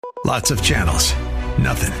Lots of channels,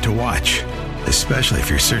 nothing to watch, especially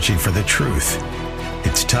if you're searching for the truth.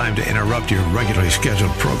 It's time to interrupt your regularly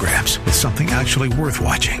scheduled programs with something actually worth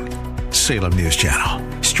watching. Salem News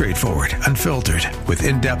Channel. Straightforward, unfiltered, with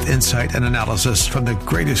in-depth insight and analysis from the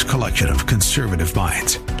greatest collection of conservative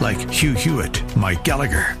minds like Hugh Hewitt, Mike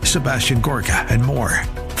Gallagher, Sebastian Gorka, and more.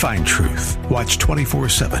 Find truth. Watch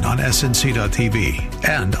 24/7 on snc.tv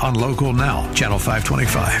and on Local Now, Channel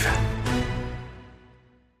 525.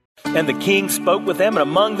 And the king spoke with them, and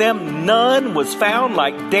among them none was found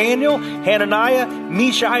like Daniel, Hananiah,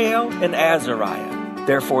 Mishael, and Azariah.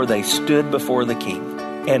 Therefore they stood before the king.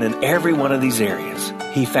 And in every one of these areas,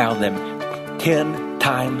 he found them 10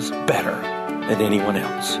 times better than anyone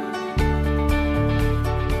else.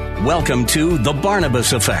 Welcome to The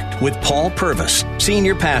Barnabas Effect with Paul Purvis,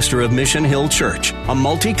 Senior Pastor of Mission Hill Church, a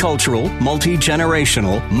multicultural,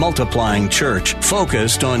 multi-generational, multiplying church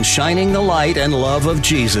focused on shining the light and love of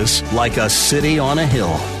Jesus like a city on a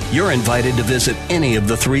hill. You're invited to visit any of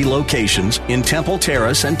the 3 locations in Temple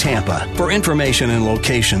Terrace and Tampa. For information and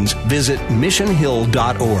locations, visit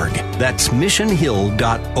missionhill.org. That's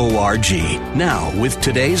missionhill.org. Now, with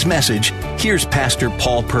today's message, here's Pastor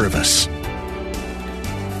Paul Purvis.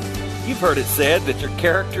 You've heard it said that your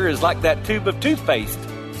character is like that tube of toothpaste.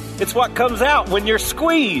 It's what comes out when you're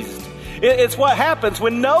squeezed. It's what happens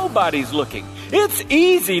when nobody's looking. It's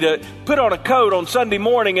easy to put on a coat on Sunday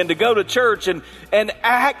morning and to go to church and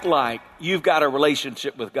act like you've got a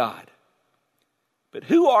relationship with God. But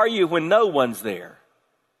who are you when no one's there?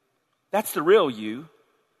 That's the real you.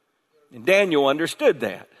 And Daniel understood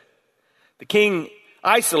that. The king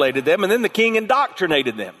isolated them, and then the king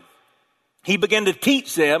indoctrinated them. He began to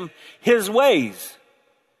teach them his ways.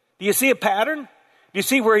 Do you see a pattern? Do you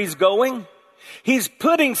see where he's going? He's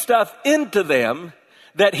putting stuff into them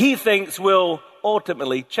that he thinks will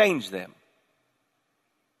ultimately change them.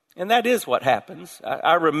 And that is what happens.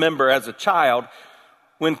 I remember as a child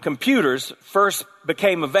when computers first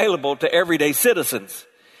became available to everyday citizens.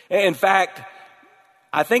 In fact,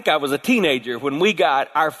 I think I was a teenager when we got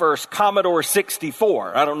our first Commodore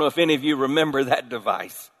 64. I don't know if any of you remember that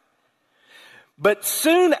device. But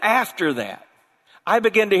soon after that, I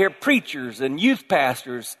began to hear preachers and youth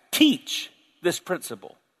pastors teach this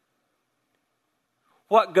principle.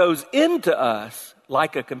 What goes into us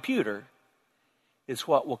like a computer is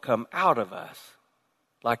what will come out of us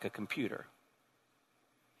like a computer.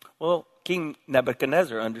 Well, King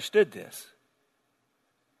Nebuchadnezzar understood this.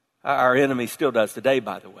 Our enemy still does today,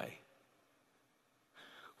 by the way.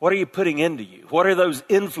 What are you putting into you? What are those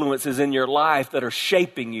influences in your life that are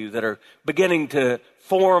shaping you, that are beginning to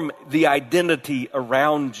form the identity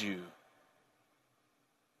around you?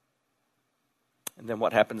 And then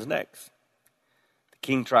what happens next? The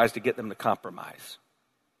king tries to get them to compromise.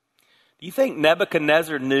 Do you think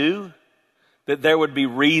Nebuchadnezzar knew that there would be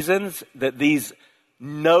reasons that these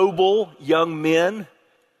noble young men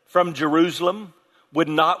from Jerusalem would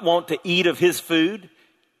not want to eat of his food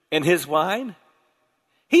and his wine?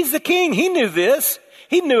 He's the king. He knew this.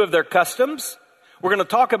 He knew of their customs. We're going to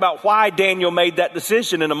talk about why Daniel made that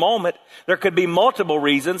decision in a moment. There could be multiple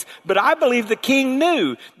reasons, but I believe the king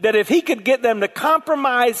knew that if he could get them to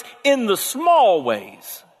compromise in the small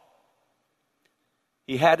ways,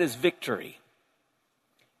 he had his victory.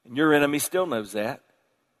 And your enemy still knows that.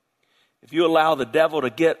 If you allow the devil to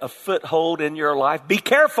get a foothold in your life, be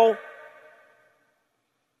careful,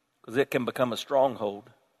 because it can become a stronghold.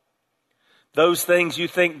 Those things you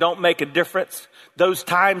think don't make a difference, those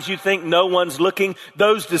times you think no one's looking,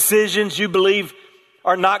 those decisions you believe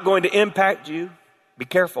are not going to impact you, be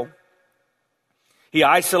careful. He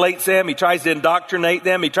isolates them, he tries to indoctrinate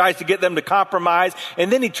them, he tries to get them to compromise,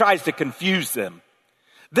 and then he tries to confuse them.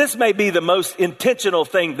 This may be the most intentional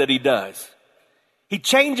thing that he does. He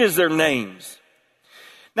changes their names.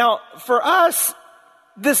 Now, for us,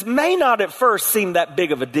 this may not at first seem that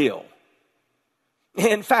big of a deal.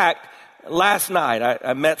 In fact, last night,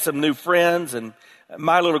 I met some new friends, and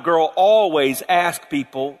my little girl always asks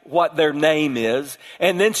people what their name is,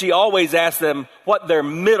 and then she always asks them what their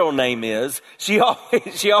middle name is. She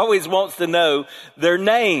always wants to know their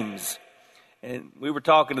names. And we were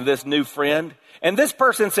talking to this new friend, and this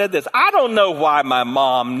person said this: I don't know why my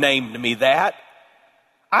mom named me that.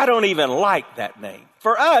 I don't even like that name.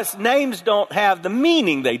 For us, names don't have the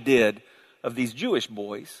meaning they did of these Jewish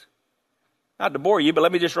boys. Not to bore you, but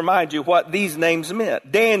let me just remind you what these names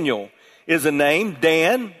meant. Daniel is a name.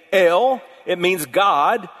 Dan, El, it means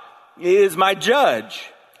God is my judge.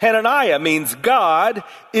 Hananiah means God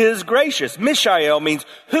is gracious. Mishael means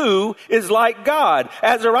who is like God.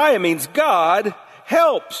 Azariah means God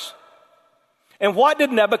helps. And what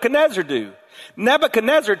did Nebuchadnezzar do?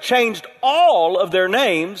 Nebuchadnezzar changed all of their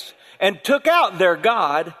names and took out their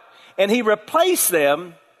God, and he replaced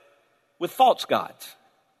them with false gods.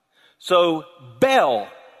 So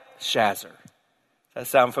Belshazzar. Does that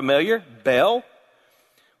sound familiar? Bel.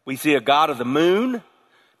 We see a god of the moon.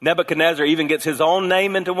 Nebuchadnezzar even gets his own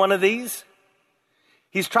name into one of these.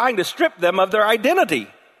 He's trying to strip them of their identity.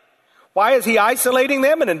 Why is he isolating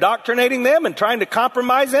them and indoctrinating them and trying to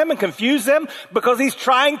compromise them and confuse them? Because he's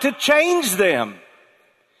trying to change them.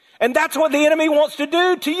 And that's what the enemy wants to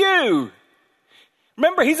do to you.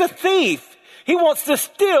 Remember, he's a thief. He wants to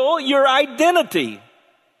steal your identity.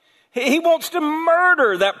 He wants to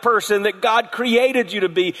murder that person that God created you to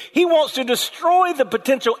be. He wants to destroy the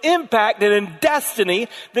potential impact and destiny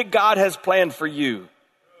that God has planned for you.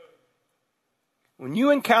 When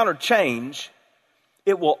you encounter change,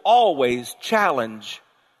 it will always challenge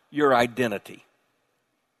your identity.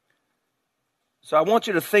 So I want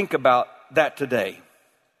you to think about that today.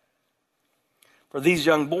 For these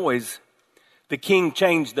young boys, the king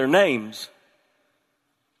changed their names,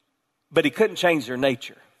 but he couldn't change their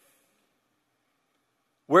nature.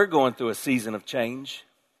 We're going through a season of change.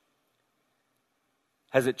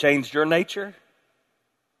 Has it changed your nature?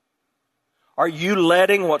 Are you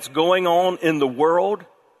letting what's going on in the world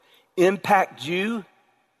impact you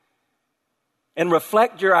and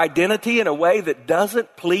reflect your identity in a way that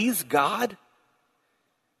doesn't please God?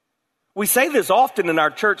 We say this often in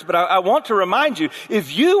our church, but I want to remind you,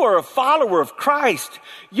 if you are a follower of Christ,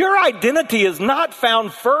 your identity is not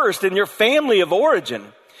found first in your family of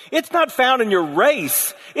origin. It's not found in your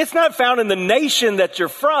race. It's not found in the nation that you're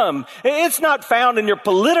from. It's not found in your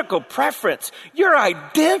political preference. Your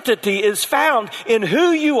identity is found in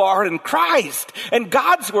who you are in Christ. And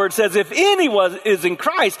God's word says if anyone is in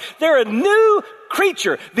Christ, they're a new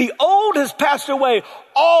creature. The old has passed away.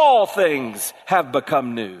 All things have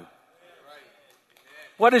become new.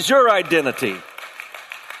 What is your identity?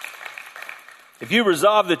 If you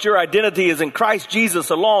resolve that your identity is in Christ Jesus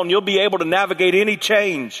alone, you'll be able to navigate any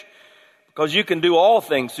change because you can do all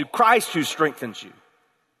things through Christ who strengthens you.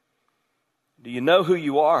 Do you know who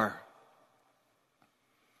you are?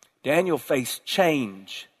 Daniel faced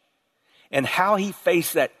change, and how he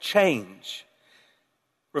faced that change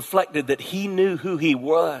reflected that he knew who he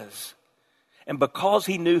was. And because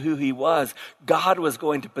he knew who he was, God was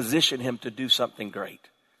going to position him to do something great.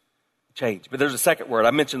 Change. But there's a second word.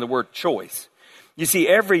 I mentioned the word choice. You see,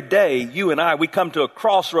 every day, you and I, we come to a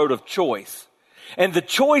crossroad of choice. And the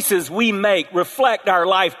choices we make reflect our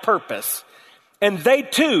life purpose. And they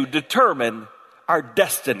too determine our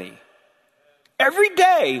destiny. Every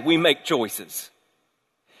day we make choices.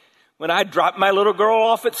 When I drop my little girl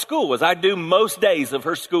off at school, as I do most days of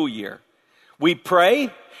her school year, we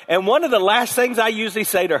pray. And one of the last things I usually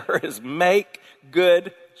say to her is make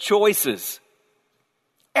good choices.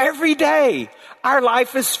 Every day, our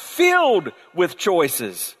life is filled with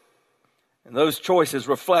choices. And those choices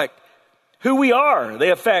reflect who we are.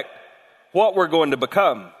 They affect what we're going to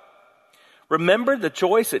become. Remember the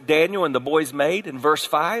choice that Daniel and the boys made in verse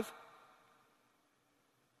 5?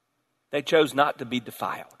 They chose not to be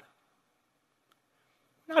defiled.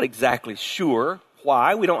 Not exactly sure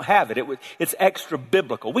why. We don't have it. It's extra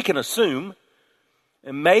biblical. We can assume.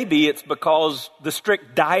 And maybe it's because the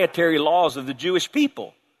strict dietary laws of the Jewish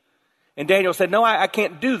people. And Daniel said, no, I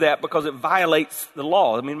can't do that because it violates the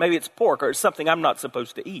law. I mean, maybe it's pork or it's something I'm not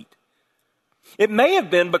supposed to eat. It may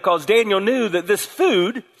have been because Daniel knew that this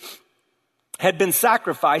food had been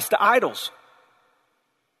sacrificed to idols.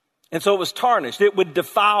 And so it was tarnished. It would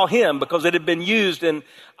defile him because it had been used in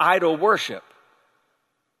idol worship.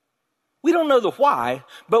 We don't know the why,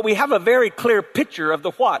 but we have a very clear picture of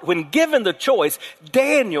the what. When given the choice,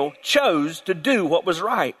 Daniel chose to do what was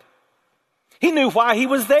right. He knew why he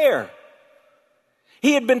was there.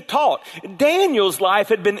 He had been taught. Daniel's life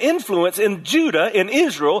had been influenced in Judah, in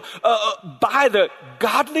Israel, by the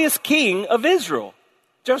godliest king of Israel,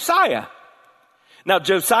 Josiah. Now,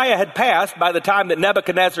 Josiah had passed by the time that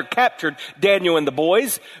Nebuchadnezzar captured Daniel and the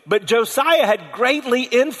boys, but Josiah had greatly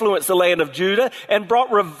influenced the land of Judah and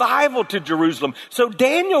brought revival to Jerusalem. So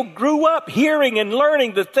Daniel grew up hearing and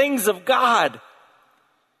learning the things of God.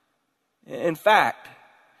 In fact,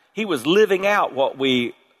 he was living out what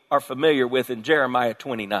we are familiar with in Jeremiah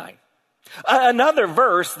 29. Another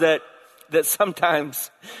verse that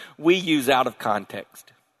sometimes we use out of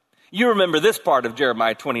context. You remember this part of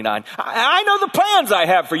Jeremiah 29. I know the plans I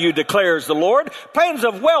have for you, declares the Lord. Plans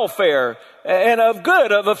of welfare and of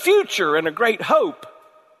good, of a future and a great hope.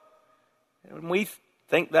 And we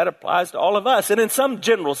think that applies to all of us. And in some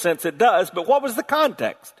general sense it does. But what was the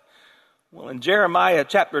context? Well, in Jeremiah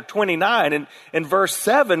chapter 29 and in verse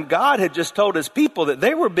 7, God had just told his people that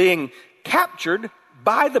they were being captured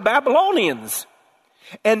by the Babylonians.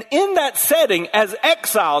 And in that setting, as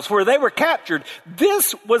exiles where they were captured,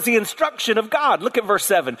 this was the instruction of God. Look at verse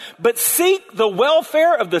 7. But seek the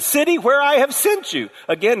welfare of the city where I have sent you.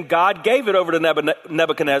 Again, God gave it over to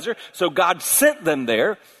Nebuchadnezzar, so God sent them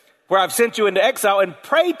there, where I've sent you into exile, and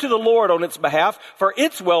pray to the Lord on its behalf for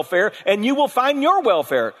its welfare, and you will find your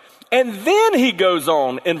welfare. And then he goes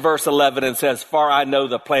on in verse 11 and says, for I know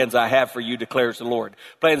the plans I have for you, declares the Lord.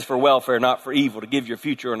 Plans for welfare, not for evil, to give you a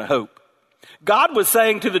future and a hope. God was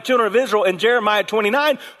saying to the children of Israel in Jeremiah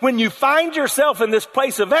 29, when you find yourself in this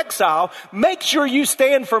place of exile, make sure you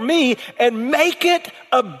stand for me and make it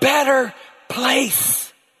a better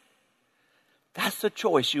place. That's the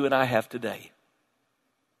choice you and I have today.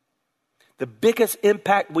 The biggest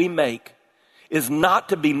impact we make is not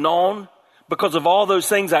to be known because of all those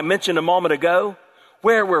things I mentioned a moment ago,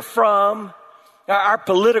 where we're from, our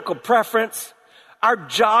political preference, our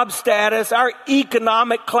job status, our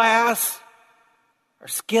economic class, our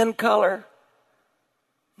skin color.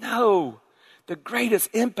 No, the greatest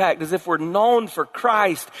impact is if we're known for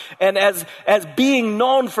Christ. And as being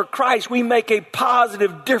known for Christ, we make a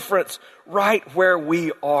positive difference right where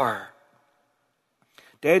we are.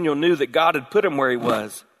 Daniel knew that God had put him where he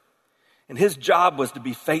was, and his job was to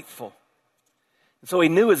be faithful. And so he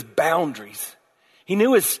knew his boundaries. He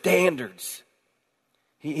knew his standards.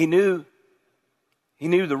 He knew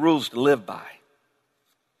the rules to live by.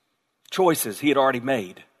 Choices he had already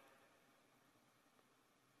made.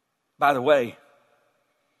 By the way,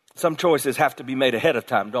 some choices have to be made ahead of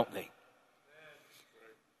time, don't they?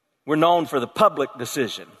 We're known for the public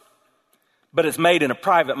decision, but it's made in a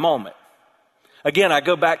private moment. Again, I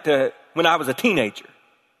go back to when I was a teenager.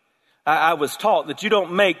 I was taught that you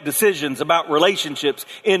don't make decisions about relationships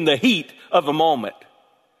in the heat of a moment,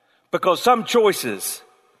 because some choices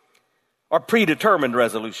are predetermined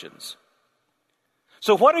resolutions.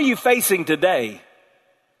 So what are you facing today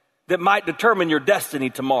that might determine your destiny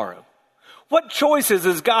tomorrow? What choices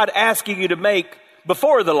is God asking you to make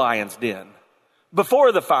before the lion's den,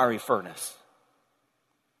 before the fiery furnace,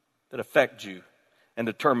 that affect you and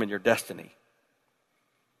determine your destiny?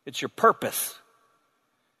 It's your purpose.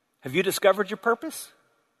 Have you discovered your purpose?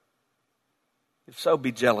 If so,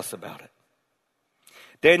 be jealous about it.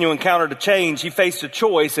 Daniel encountered a change. He faced a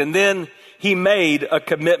choice, and then he made a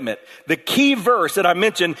commitment. The key verse that I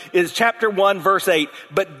mentioned is chapter 1, verse 8.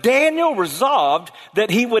 But Daniel resolved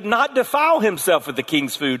that he would not defile himself with the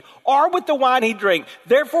king's food or with the wine he drank.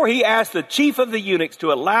 Therefore, he asked the chief of the eunuchs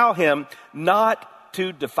to allow him not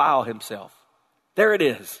to defile himself. There it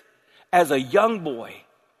is. As a young boy,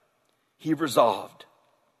 he resolved.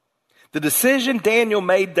 The decision Daniel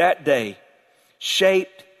made that day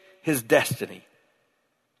shaped his destiny.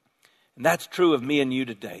 And that's true of me and you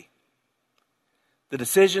today. The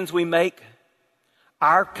decisions we make,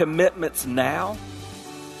 our commitments now,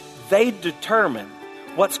 they determine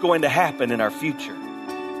what's going to happen in our future.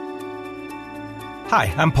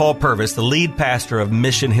 Hi, I'm Paul Purvis, the lead pastor of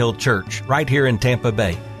Mission Hill Church right here in Tampa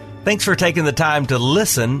Bay. Thanks for taking the time to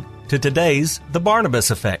listen to today's The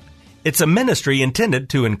Barnabas Effect. It's a ministry intended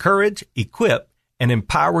to encourage, equip, and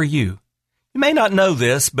empower you. You may not know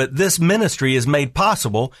this, but this ministry is made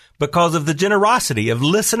possible because of the generosity of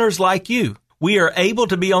listeners like you. We are able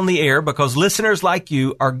to be on the air because listeners like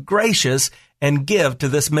you are gracious and give to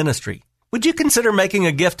this ministry. Would you consider making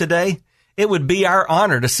a gift today? It would be our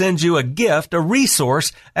honor to send you a gift, a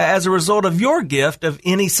resource, as a result of your gift of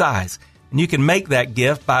any size. And you can make that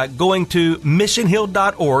gift by going to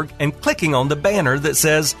missionhill.org and clicking on the banner that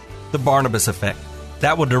says The Barnabas Effect.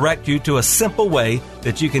 That will direct you to a simple way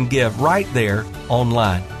that you can give right there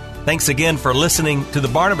online. Thanks again for listening to The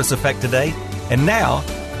Barnabas Effect today. And now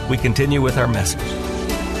we continue with our message.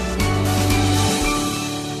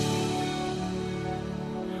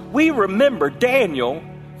 We remember Daniel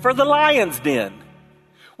for the lion's den.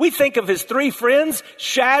 We think of his three friends,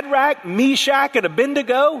 Shadrach, Meshach, and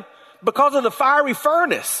Abednego, because of the fiery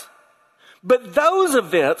furnace. But those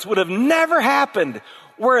events would have never happened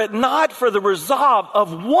were it not for the resolve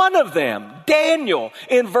of one of them, Daniel,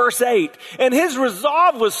 in verse 8. And his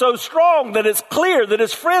resolve was so strong that it's clear that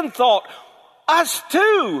his friend thought, us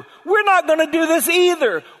too, we're not going to do this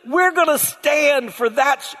either. We're going to stand for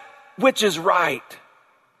that which is right.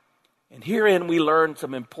 And herein we learn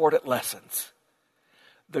some important lessons.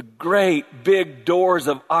 The great big doors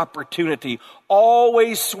of opportunity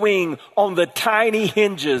always swing on the tiny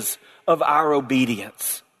hinges of our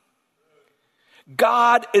obedience.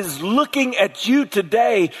 God is looking at you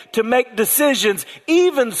today to make decisions,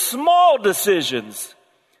 even small decisions,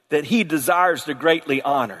 that he desires to greatly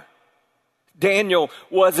honor. Daniel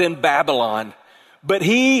was in Babylon, but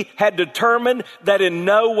he had determined that in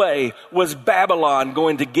no way was Babylon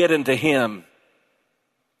going to get into him.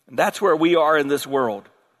 And that's where we are in this world.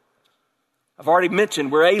 I've already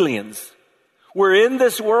mentioned we're aliens. We're in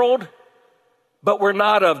this world, but we're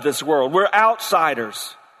not of this world. We're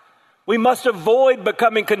outsiders. We must avoid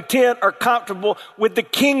becoming content or comfortable with the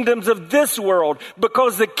kingdoms of this world,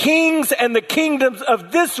 because the kings and the kingdoms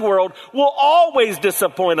of this world will always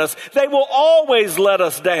disappoint us. They will always let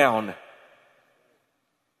us down.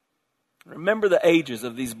 Remember the ages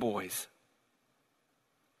of these boys.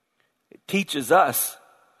 It teaches us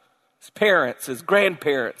as parents, as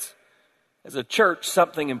grandparents, as a church,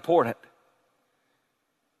 something important.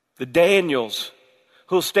 The Daniels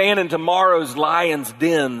who'll stand in tomorrow's lions'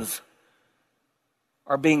 dens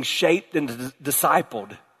are being shaped and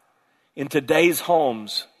discipled in today's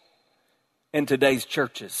homes and today's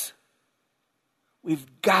churches. We've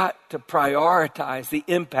got to prioritize the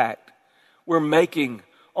impact we're making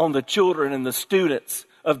on the children and the students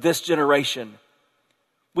of this generation.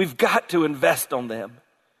 We've got to invest on them.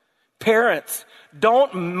 Parents,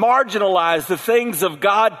 don't marginalize the things of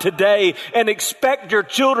God today and expect your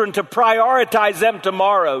children to prioritize them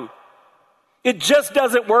tomorrow. It just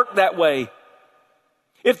doesn't work that way.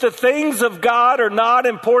 If the things of God are not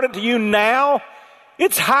important to you now,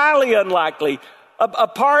 it's highly unlikely,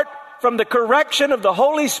 apart from the correction of the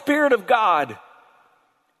Holy Spirit of God,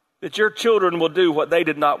 that your children will do what they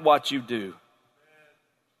did not watch you do.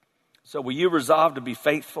 So will you resolve to be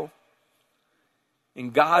faithful?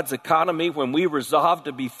 In God's economy, when we resolve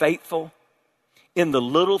to be faithful in the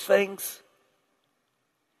little things,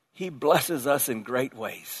 He blesses us in great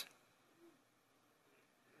ways.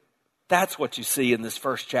 That's what you see in this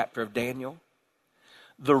first chapter of Daniel.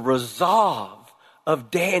 The resolve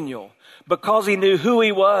of Daniel, because he knew who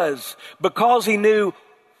he was, because he knew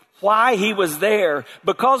why he was there,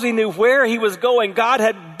 because he knew where he was going. God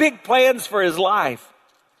had big plans for his life.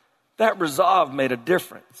 That resolve made a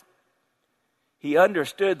difference. He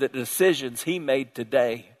understood that the decisions he made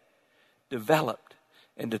today developed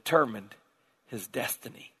and determined his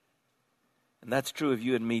destiny. And that's true of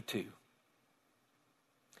you and me too.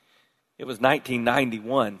 It was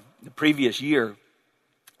 1991, the previous year,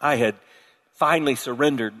 I had finally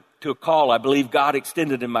surrendered to a call I believe God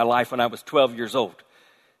extended in my life when I was 12 years old.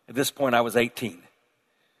 At this point, I was 18.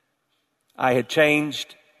 I had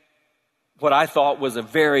changed what I thought was a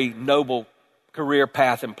very noble career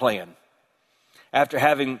path and plan. After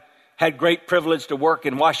having had great privilege to work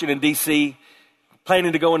in Washington, D.C.,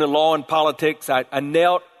 planning to go into law and politics, I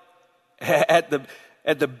knelt at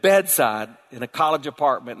the bedside in a college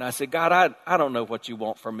apartment, and I said, God, I don't know what you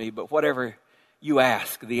want from me, but whatever you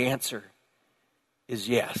ask, the answer is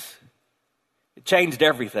yes. It changed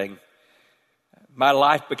everything. My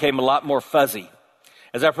life became a lot more fuzzy.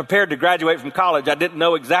 As I prepared to graduate from college, I didn't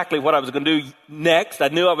know exactly what I was going to do next. I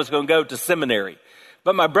knew I was going to go to seminary.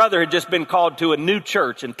 But my brother had just been called to a new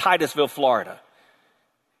church in Titusville, Florida.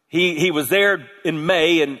 He was there in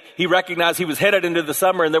May, and he recognized he was headed into the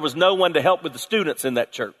summer, and there was no one to help with the students in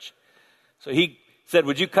that church. So he said,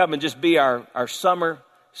 would you come and just be our summer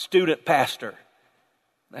student pastor?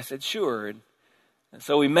 And I said, sure. And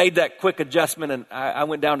so we made that quick adjustment, and I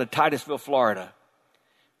went down to Titusville, Florida.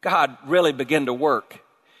 God really began to work.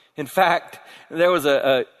 In fact, there was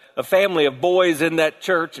a family of boys in that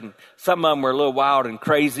church, and some of them were a little wild and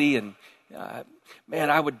crazy, and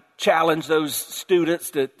I would challenge those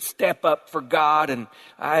students to step up for God, and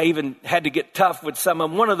I even had to get tough with some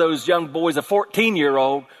of them. One of those young boys, a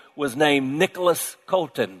 14-year-old, was named Nicholas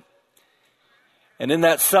Colton. And in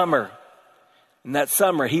that summer,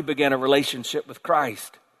 he began a relationship with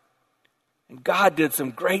Christ. And God did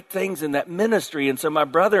some great things in that ministry. And so my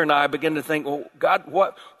brother and I began to think, well, God,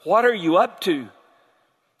 what are you up to?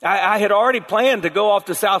 I had already planned to go off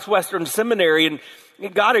to Southwestern Seminary, and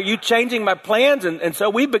God, are you changing my plans? And so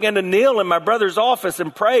we began to kneel in my brother's office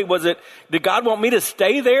and pray. Did God want me to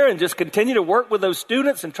stay there and just continue to work with those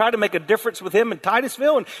students and try to make a difference with him in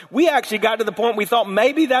Titusville? And we actually got to the point we thought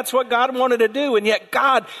maybe that's what God wanted to do. And yet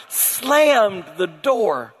God slammed the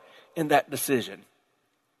door in that decision.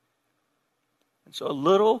 And so a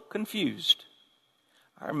little confused,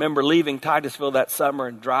 I remember leaving Titusville that summer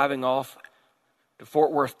and driving off to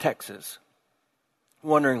Fort Worth, Texas,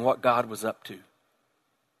 wondering what God was up to.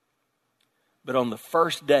 But on the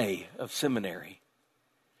first day of seminary,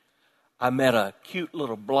 I met a cute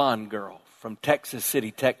little blonde girl from Texas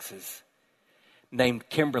City, Texas, named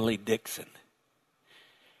Kimberly Dixon.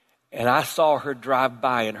 And I saw her drive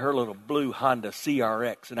by in her little blue Honda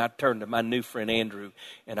CRX, and I turned to my new friend Andrew,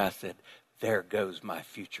 and I said, there goes my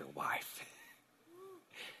future wife.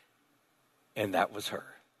 And that was her.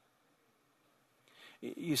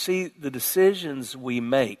 You see, the decisions we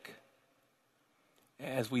make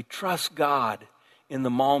as we trust God in the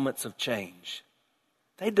moments of change,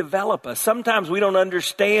 they develop us. Sometimes we don't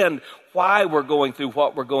understand why we're going through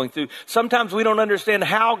what we're going through. Sometimes we don't understand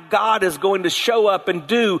how God is going to show up and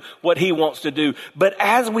do what he wants to do. But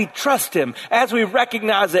as we trust him, as we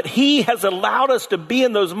recognize that he has allowed us to be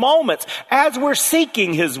in those moments, as we're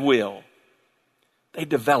seeking his will, they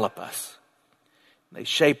develop us. They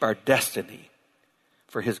shape our destiny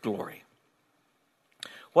for his glory.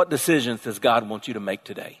 What decisions does God want you to make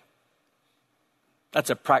today? That's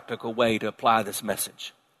a practical way to apply this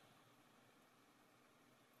message.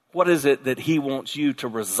 What is it that he wants you to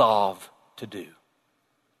resolve to do?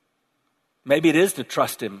 Maybe it is to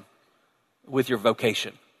trust him with your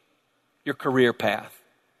vocation, your career path,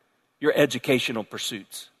 your educational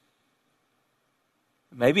pursuits.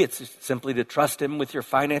 Maybe it's simply to trust him with your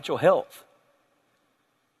financial health.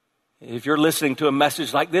 If you're listening to a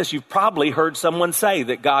message like this, you've probably heard someone say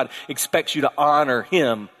that God expects you to honor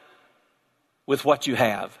him with what you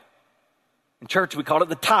have. In church, we call it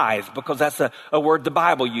the tithe because that's a word the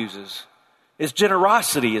Bible uses. It's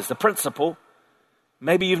generosity is the principle.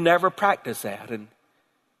 Maybe you've never practiced that. And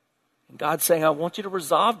God's saying, I want you to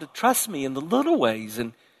resolve to trust me in the little ways,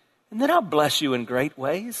 and then I'll bless you in great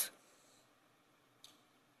ways.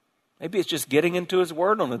 Maybe it's just getting into his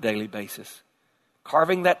word on a daily basis.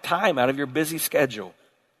 Carving that time out of your busy schedule.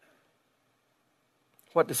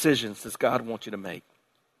 What decisions does God want you to make?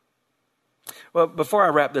 Well, before I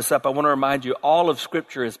wrap this up, I want to remind you, all of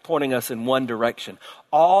Scripture is pointing us in one direction.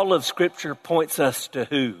 All of Scripture points us to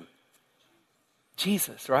who?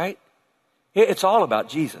 Jesus, right? It's all about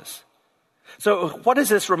Jesus. So what is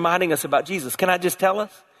this reminding us about Jesus? Can I just tell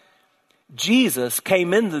us? Jesus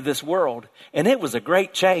came into this world, and it was a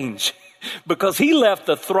great change because he left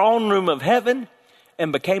the throne room of heaven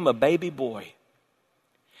and became a baby boy.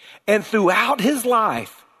 And throughout his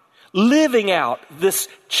life, living out this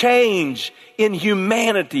change in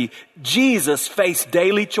humanity, Jesus faced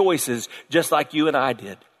daily choices just like you and I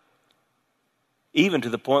did. Even to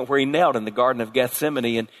the point where he knelt in the Garden of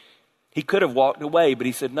Gethsemane, and he could have walked away, but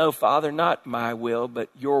he said, no, Father, not my will, but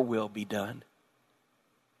your will be done.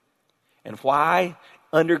 And why,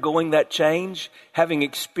 undergoing that change, having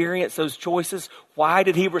experienced those choices, why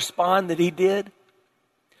did he respond that he did?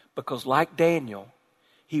 Because like Daniel,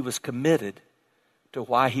 he was committed to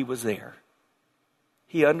why he was there.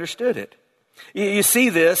 He understood it. You see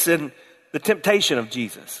this in the temptation of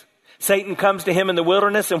Jesus. Satan comes to him in the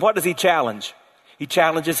wilderness, and what does he challenge? He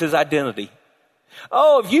challenges his identity.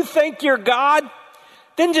 Oh, if you think you're God,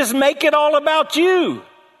 then just make it all about you.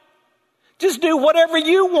 Just do whatever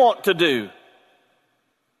you want to do.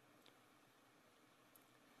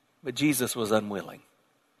 But Jesus was unwilling.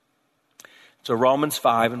 So Romans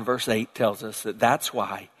 5 and verse 8 tells us that that's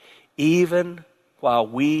why, even while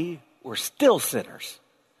we were still sinners,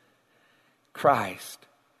 Christ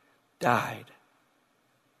died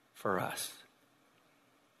for us.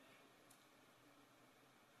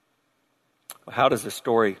 Well, how does this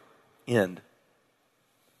story end?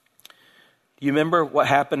 Do you remember what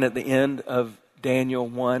happened at the end of Daniel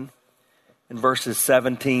 1 in verses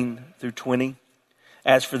 17 through 20?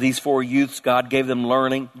 As for these four youths, God gave them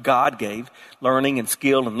learning. God gave learning and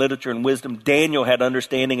skill and literature and wisdom. Daniel had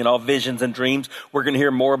understanding in all visions and dreams. We're going to hear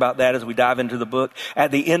more about that as we dive into the book. At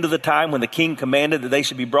the end of the time, when the king commanded that they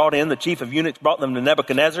should be brought in, the chief of eunuchs brought them to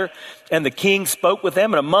Nebuchadnezzar, and the king spoke with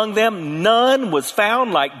them, and among them none was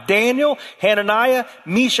found like Daniel, Hananiah,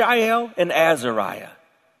 Mishael, and Azariah.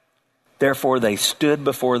 Therefore they stood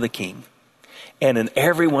before the king, and in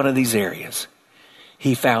every one of these areas,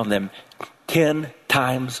 he found them 10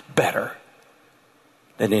 times better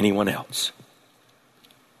than anyone else.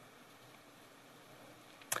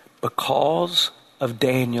 Because of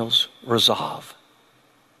Daniel's resolve,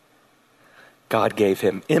 God gave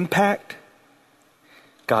him impact,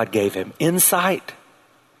 God gave him insight,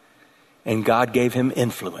 and God gave him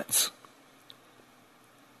influence.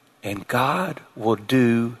 And God will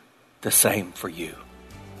do the same for you.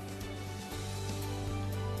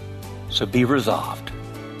 So be resolved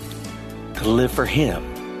to live for him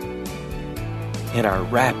in our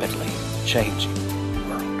rapidly changing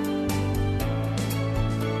world.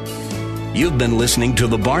 You've been listening to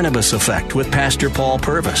The Barnabas Effect with Pastor Paul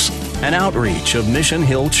Purvis, an outreach of Mission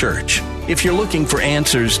Hill Church. If you're looking for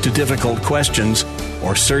answers to difficult questions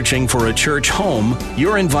or searching for a church home,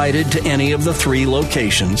 you're invited to any of the 3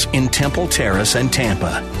 locations in Temple Terrace and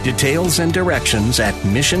Tampa. Details and directions at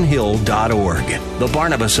missionhill.org. The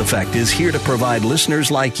Barnabas Effect is here to provide listeners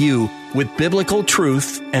like you with biblical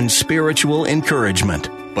truth and spiritual encouragement.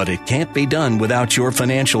 But it can't be done without your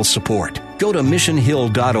financial support. Go to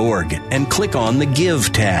missionhill.org and click on the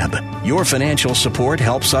Give tab. Your financial support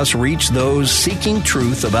helps us reach those seeking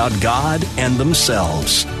truth about God and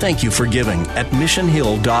themselves. Thank you for giving at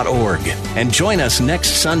missionhill.org. And join us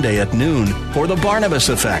next Sunday at noon for The Barnabas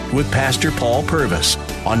Effect with Pastor Paul Purvis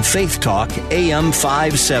on Faith Talk AM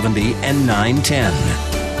 570 and 910.